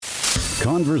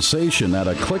Conversation at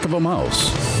a click of a mouse.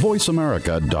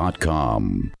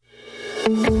 VoiceAmerica.com.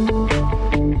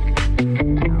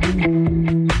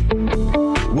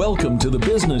 Welcome to the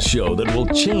business show that will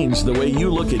change the way you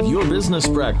look at your business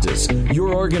practice,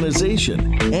 your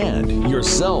organization, and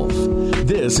yourself.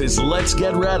 This is Let's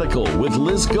Get Radical with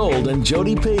Liz Gold and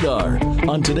Jody Padar.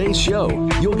 On today's show,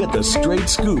 you'll get the straight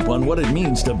scoop on what it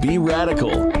means to be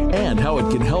radical and how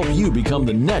it can help you become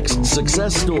the next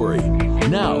success story.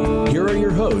 Now, here are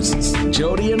your hosts,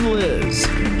 Jody and Liz.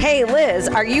 Hey, Liz,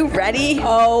 are you ready?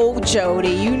 Oh, Jody,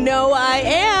 you know I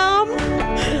am.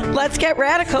 Let's get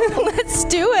radical. Let's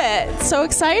do it. So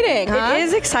exciting, huh? It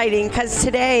is exciting because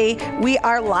today we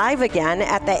are live again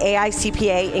at the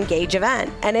AICPA Engage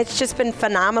event. And it's just been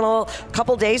phenomenal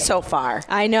couple days so far.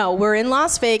 I know. We're in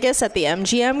Las Vegas at the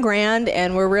MGM Grand,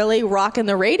 and we're really rocking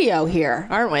the radio here,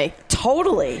 aren't we?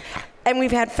 Totally. And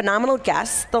we've had phenomenal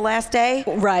guests the last day.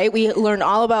 Right. We learned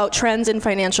all about trends in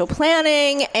financial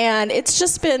planning, and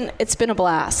it's been a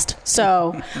blast.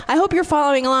 So I hope you're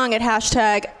following along at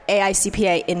hashtag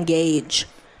AICPA Engage.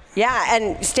 Yeah,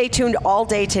 and stay tuned all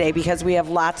day today because we have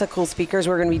lots of cool speakers.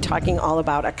 We're going to be talking all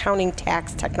about accounting,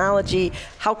 tax, technology.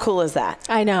 How cool is that?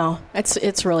 I know.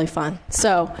 It's really fun.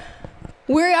 So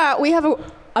we have an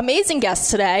amazing guest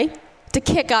today to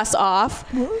kick us off.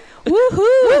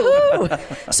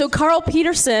 Woohoo! So Carl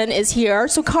Peterson is here.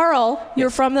 So Carl, you're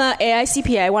from the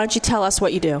AICPA. Why don't you tell us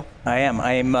what you do? I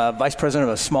am Vice President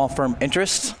of a small firm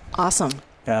interest. Awesome.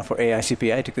 For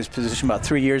AICPA. I took this position about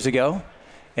 3 years ago.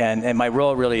 And my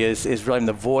role really is really I'm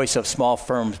the voice of small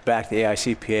firms back to the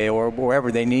AICPA or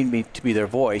wherever they need me to be their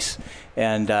voice.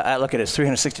 And I look at it as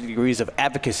 360 degrees of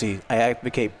advocacy. I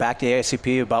advocate back to the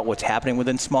AICPA about what's happening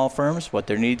within small firms, what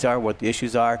their needs are, what the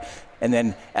issues are, and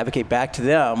then advocate back to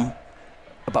them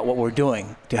about what we're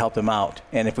doing to help them out.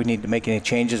 And if we need to make any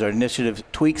changes or initiatives,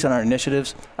 tweaks on our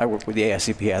initiatives, I work with the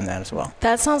AICPA on that as well.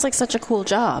 That sounds like such a cool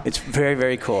job. It's very,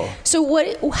 very cool. So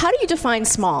how do you define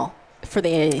small for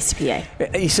the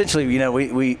AICPA? Essentially,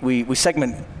 we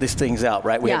segment these things out,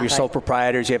 right? We have your sole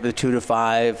proprietors, you have the 2 to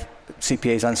 5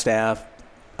 CPAs on staff,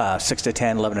 6 to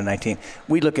 10, 11 to 19.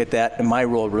 We look at that, and my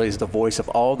role really is the voice of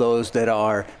all those that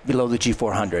are below the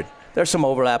G400. There's some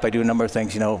overlap. I do a number of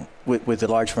things, with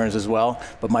the large firms as well.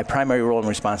 But my primary role and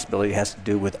responsibility has to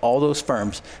do with all those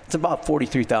firms. It's about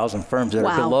 43,000 firms that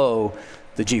are below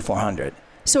the G400.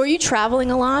 So are you traveling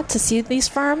a lot to see these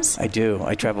firms? I do.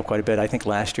 I travel quite a bit. I think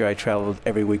last year I traveled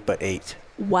every week but 8.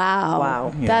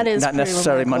 Wow. That is not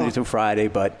necessarily remarkable. Monday through Friday,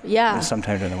 but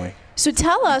sometimes during the week. So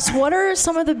tell us, what are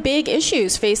some of the big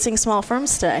issues facing small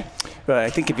firms today? I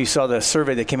think if you saw the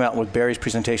survey that came out with Barry's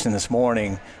presentation this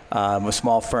morning, with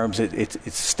small firms,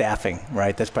 it's staffing,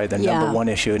 right? That's probably the number one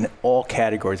issue in all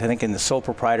categories. I think in the sole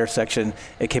proprietor section,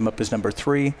 it came up as number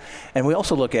 3. And we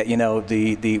also look at,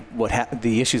 the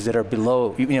issues that are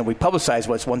below. We publicize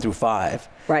what's 1 through 5.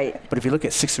 Right. But if you look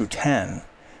at 6 through 10,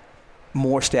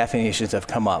 more staffing issues have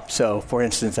come up. So, for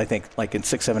instance, I think like in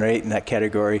 6, 7, or 8 in that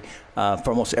category, for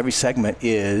almost every segment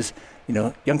is,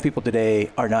 young people today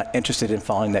are not interested in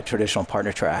following that traditional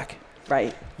partner track.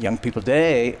 Right. Young people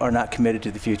today are not committed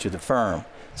to the future of the firm.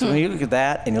 So when you look at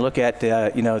that and you look at,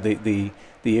 the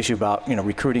issue about,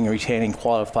 recruiting and retaining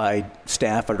qualified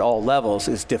staff at all levels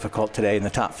is difficult today in the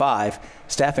top 5.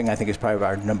 Staffing, I think, is probably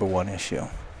our number 1 issue.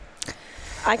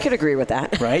 I could agree with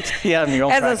that. Right? Yeah, in your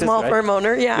own practice, as a small firm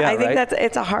owner, I think right?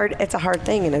 it's a hard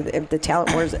thing, and the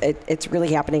talent wars, it's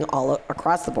really happening all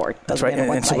across the board. That's right.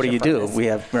 And so what do you do? We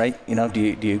have, right? Do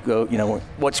you go?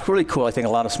 What's really cool? I think a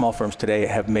lot of small firms today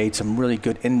have made some really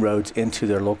good inroads into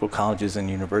their local colleges and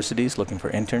universities, looking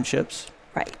for internships.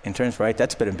 Right. Interns, right?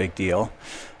 That's been a big deal.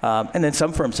 And then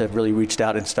some firms have really reached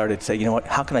out and started to say,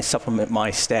 how can I supplement my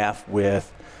staff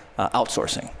with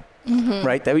outsourcing? Mm-hmm.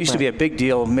 Right? That used to be a big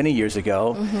deal many years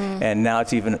ago, and now I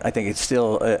think it's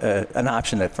still an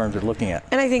option that firms are looking at.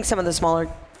 And I think some of the smaller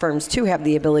firms, too, have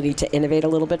the ability to innovate a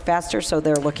little bit faster, so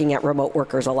they're looking at remote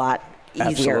workers a lot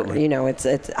easier. Absolutely.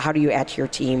 It's how do you add to your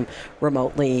team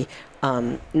remotely,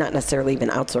 not necessarily even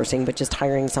outsourcing, but just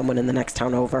hiring someone in the next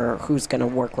town over who's going to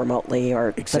work remotely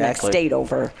or the next state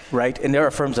over. Right. And there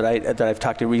are firms that I've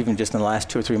talked to even just in the last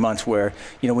 2 or 3 months where,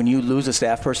 when you lose a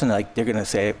staff person, like they're going to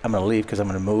say, I'm going to leave because I'm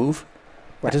going to move.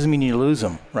 Right. That doesn't mean you lose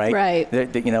them, right? Right.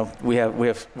 We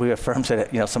have firms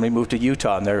that, somebody moved to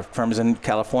Utah and their firm is in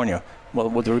California. Well,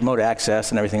 with the remote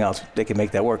access and everything else, they can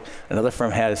make that work. Another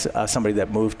firm has somebody that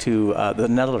moved to the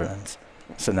Netherlands.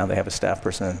 So now they have a staff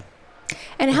person.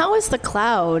 And how is the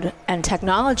cloud and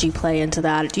technology play into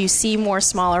that? Do you see more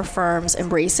smaller firms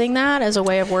embracing that as a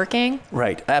way of working?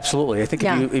 Right, absolutely. I think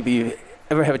if you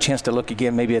ever have a chance to look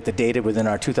again maybe at the data within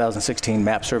our 2016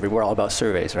 MAP survey, we're all about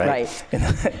surveys, right?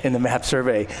 In the MAP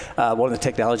survey, one of the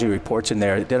technology reports in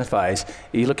there identifies,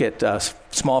 you look at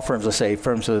small firms, let's say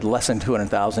firms with less than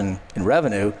 200,000 in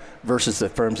revenue versus the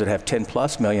firms that have 10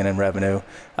 plus million in revenue.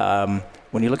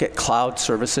 When you look at cloud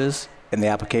services and the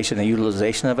application and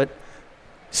utilization of it,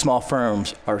 small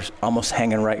firms are almost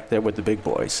hanging right there with the big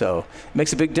boys. So it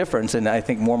makes a big difference, and I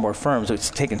think more and more firms, it's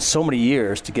taken so many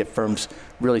years to get firms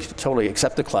really to totally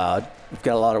accept the cloud. We've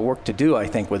got a lot of work to do, I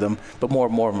think, with them, but more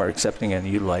and more of them are accepting and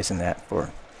utilizing that for.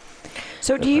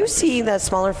 So do you see the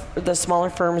smaller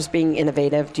firms being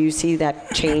innovative? Do you see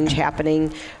that change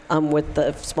happening with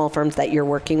the small firms that you're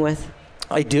working with?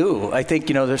 I do. I think,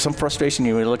 there's some frustration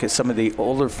when you look at some of the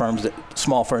older firms,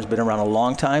 small firms been around a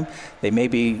long time. They may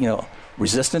be,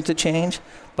 resistant to change,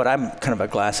 but I'm kind of a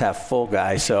glass half full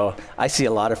guy, so I see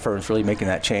a lot of firms really making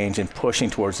that change and pushing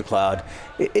towards the cloud.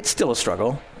 It's still a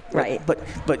struggle. Right. But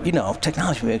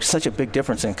technology makes such a big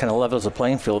difference and kind of levels the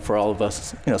playing field for all of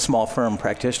us, small firm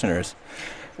practitioners.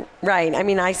 Right. I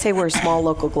mean, I say we're small,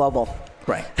 local, global.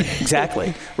 Right,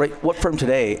 exactly. Right. What firm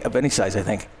today of any size, I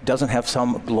think, doesn't have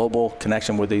some global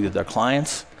connection with either their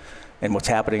clients and what's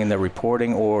happening in their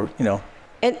reporting or,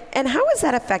 And how is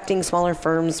that affecting smaller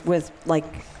firms with,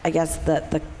 I guess,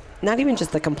 the not even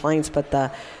just the compliance, but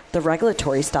the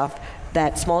regulatory stuff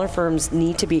that smaller firms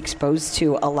need to be exposed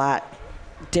to a lot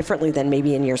differently than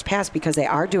maybe in years past because they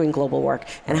are doing global work?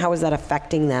 And how is that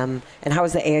affecting them? And how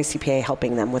is the AICPA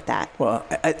helping them with that? Well,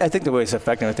 I think the way it's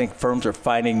affecting, I think firms are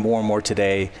finding more and more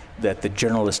today that the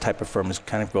generalist type of firm is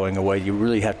kind of going away. You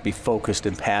really have to be focused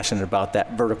and passionate about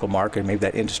that vertical market, maybe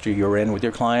that industry you're in with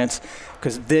your clients,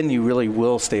 because then you really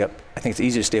will stay up. I think it's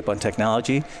easy to stay up on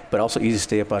technology, but also easy to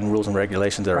stay up on rules and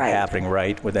regulations that are happening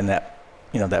right within that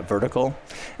that vertical.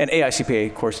 And AICPA,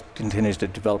 of course, continues to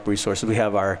develop resources. We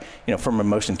have our, Firm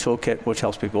Promotion Toolkit, which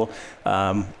helps people.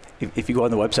 If you go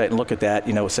on the website and look at that,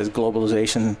 it says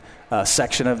globalization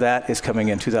section of that is coming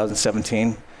in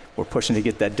 2017. We're pushing to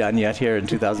get that done yet here in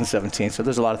 2017. So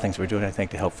there's a lot of things we're doing, I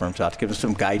think, to help firms out, to give them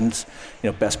some guidance,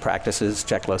 best practices,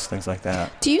 checklists, things like that.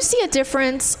 Do you see a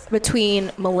difference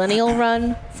between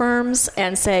millennial-run firms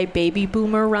and, say, baby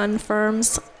boomer-run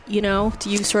firms? Do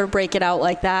you sort of break it out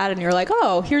like that and you're like,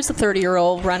 oh, here's a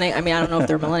 30-year-old running, I don't know if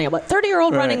they're millennial, but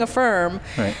 30-year-old running a firm,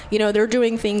 they're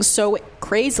doing things so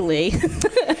crazily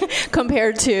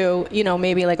compared to,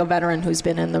 maybe like a veteran who's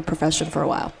been in the profession for a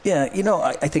while. Yeah,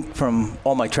 I think from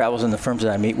all my travels in the firms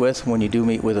that I meet with, when you do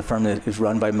meet with a firm that is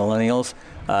run by millennials,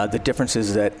 the difference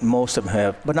is that most of them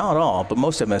have, but not all, but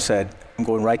most of them have said, I'm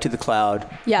going right to the cloud,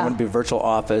 I'm going to be a virtual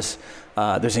office.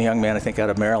 There's a young man, I think, out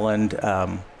of Maryland,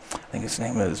 I think his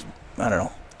name is, I don't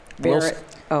know. Barrett.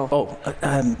 I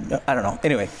don't know.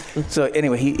 Anyway,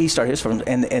 he started his firm,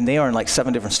 and they are in like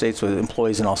 7 different states with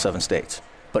employees in all 7 states.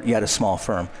 But you had a small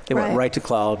firm. They went right to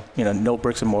cloud, no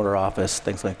bricks and mortar office,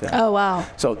 things like that. Oh, wow.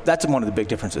 So that's one of the big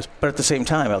differences. But at the same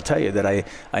time, I'll tell you that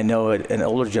I know an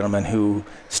older gentleman who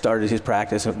started his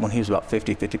practice when he was about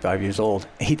 50, 55 years old.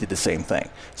 He did the same thing.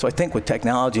 So I think with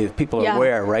technology, people are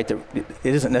aware, right, that it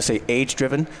isn't necessarily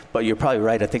age-driven, but you're probably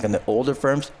right. I think in the older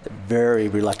firms, they're very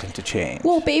reluctant to change.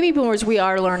 Well, baby boomers, we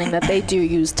are learning that they do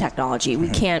use technology. We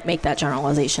can't make that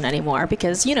generalization anymore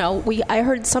because, I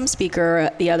heard some speaker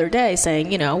the other day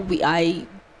saying,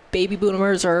 baby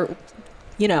boomers are,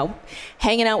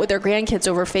 hanging out with their grandkids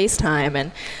over FaceTime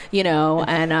and,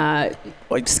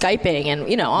 Skyping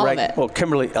and, all of it. Well,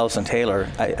 Kimberly Ellison Taylor,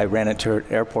 I ran into her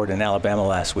at airport in Alabama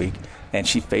last week, and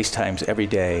she FaceTimes every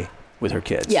day with her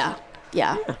kids. Yeah.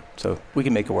 So we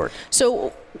can make it work.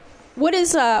 So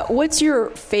what's your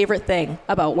favorite thing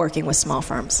about working with small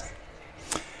firms?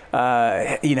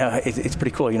 It's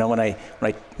pretty cool. When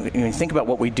you think about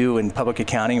what we do in public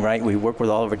accounting, right? We work with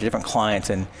all of our different clients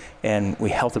and we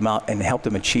help them out and help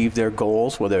them achieve their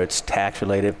goals, whether it's tax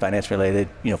related, finance related,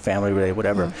 family related,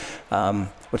 whatever.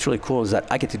 Mm-hmm. What's really cool is that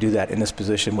I get to do that in this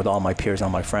position with all my peers, all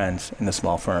my friends in the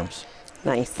small firms.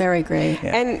 Nice. Very great.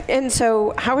 Yeah. And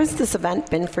so how has this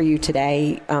event been for you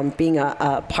today, being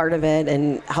a part of it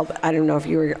and help? I don't know if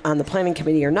you were on the planning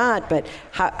committee or not, but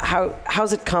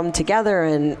how's it come together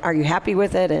and are you happy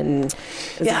with it and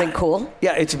has it been cool?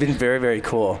 Yeah, it's been very, very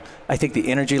cool. I think the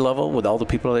energy level with all the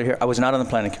people that are here, I was not on the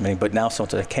planning committee, but now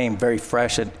since I came very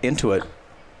fresh into it,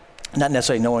 not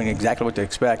necessarily knowing exactly what to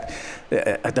expect,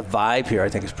 the vibe here I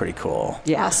think is pretty cool.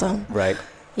 Yeah. Awesome. Right.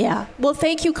 Yeah. Well,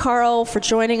 thank you, Carl, for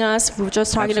joining us. We were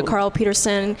just talking to Carl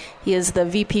Peterson. He is the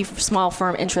VP for Small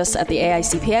Firm Interests at the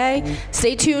AICPA.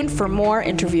 Stay tuned for more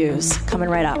interviews coming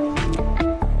right up.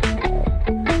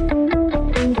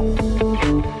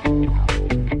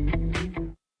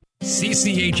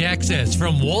 CCH Access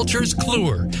from Wolters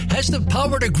Kluwer has the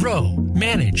power to grow,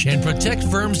 manage, and protect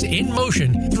firms in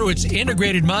motion through its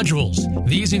integrated modules.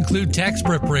 These include tax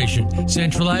preparation,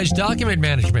 centralized document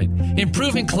management,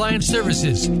 improving client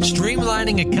services,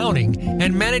 streamlining accounting,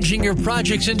 and managing your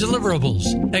projects and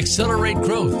deliverables. Accelerate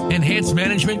growth, enhance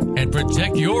management, and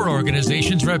protect your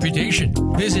organization's reputation.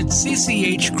 Visit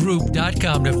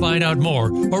cchgroup.com to find out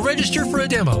more or register for a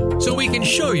demo so we can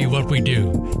show you what we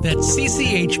do. That's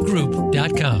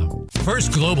cchgroup.com.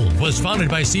 First Global was founded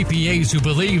by CPAs who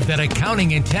believe that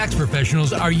accounting and tax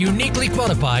professionals are uniquely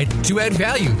qualified to add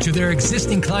value to their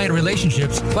existing client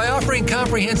relationships by offering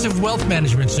comprehensive wealth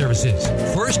management services.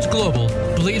 First Global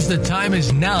believes the time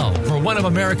is now for one of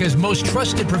America's most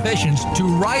trusted professions to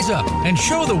rise up and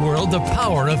show the world the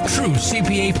power of true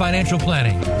CPA financial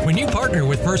planning. When you partner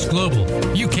with First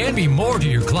Global, you can be more to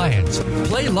your clients.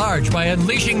 Play large by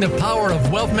unleashing the power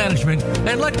of wealth management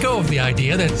and let go of the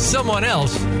idea that someone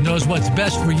else knows what's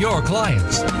best for your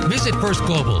clients. Visit First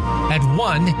Global at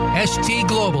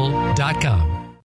 1stglobal.com.